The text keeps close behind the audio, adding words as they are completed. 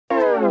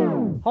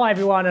Hi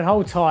everyone, and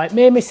hold tight.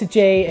 Me and Mr.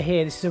 G are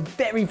here. This is a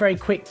very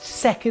quick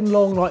second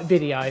long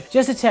video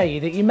just to tell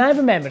you that you may have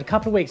remembered a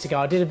couple of weeks ago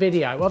I did a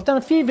video. Well, I've done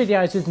a few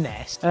videos with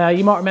Nest.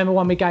 You might remember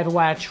when we gave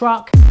away a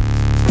truck.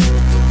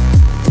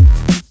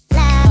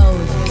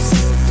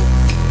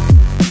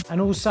 And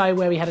also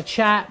where we had a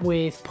chat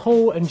with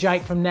Paul and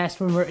Jake from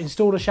Nest when we were at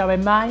Installer Show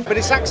in May. But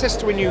it's access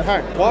to a new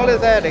home. While they're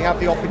there, they have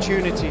the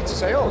opportunity to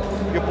say, oh,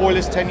 your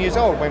boiler's 10 years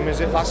old, when was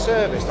it last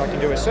serviced? I can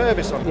do a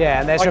service on it. Yeah,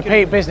 and there's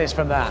repeat business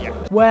from that.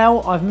 Yeah.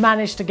 Well, I've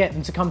managed to get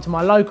them to come to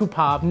my local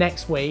pub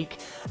next week,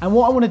 and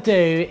what I want to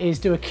do is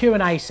do a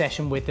Q&A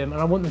session with them,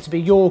 and I want them to be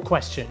your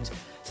questions.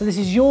 So this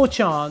is your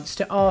chance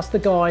to ask the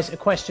guys a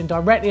question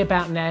directly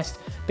about Nest,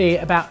 be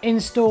it about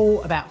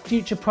install, about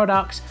future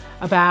products,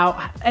 about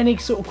any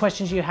sort of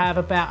questions you have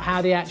about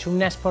how the actual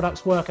Nest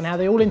products work and how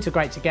they all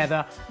integrate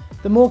together.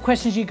 The more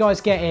questions you guys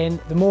get in,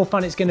 the more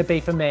fun it's going to be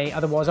for me,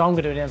 otherwise I'm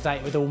going to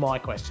inundate with all my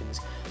questions.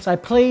 So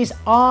please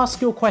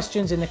ask your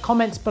questions in the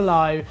comments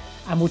below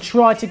and we'll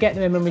try to get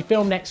them in when we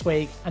film next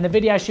week, and the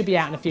video should be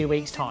out in a few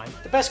weeks' time.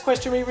 The best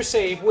question we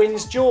receive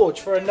wins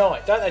George for a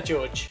night, don't they,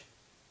 George?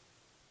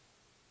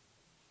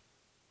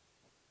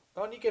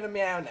 Aren't you going to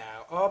meow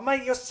now? Oh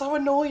mate, you're so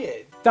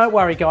annoying. Don't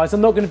worry guys,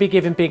 I'm not going to be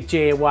giving Big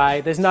G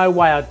away. There's no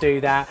way I'd do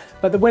that.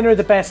 But the winner of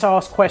the best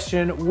asked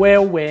question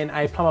will win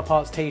a Plumber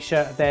Parts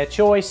t-shirt of their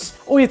choice.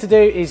 All you have to do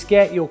is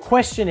get your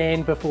question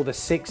in before the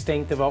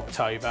 16th of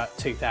October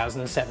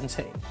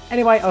 2017.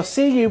 Anyway, I'll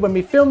see you when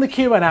we film the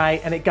Q&A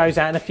and it goes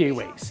out in a few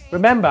weeks.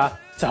 Remember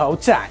to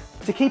hold tight.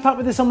 To keep up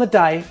with us on the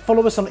day,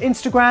 follow us on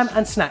Instagram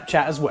and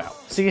Snapchat as well.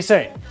 See you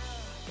soon.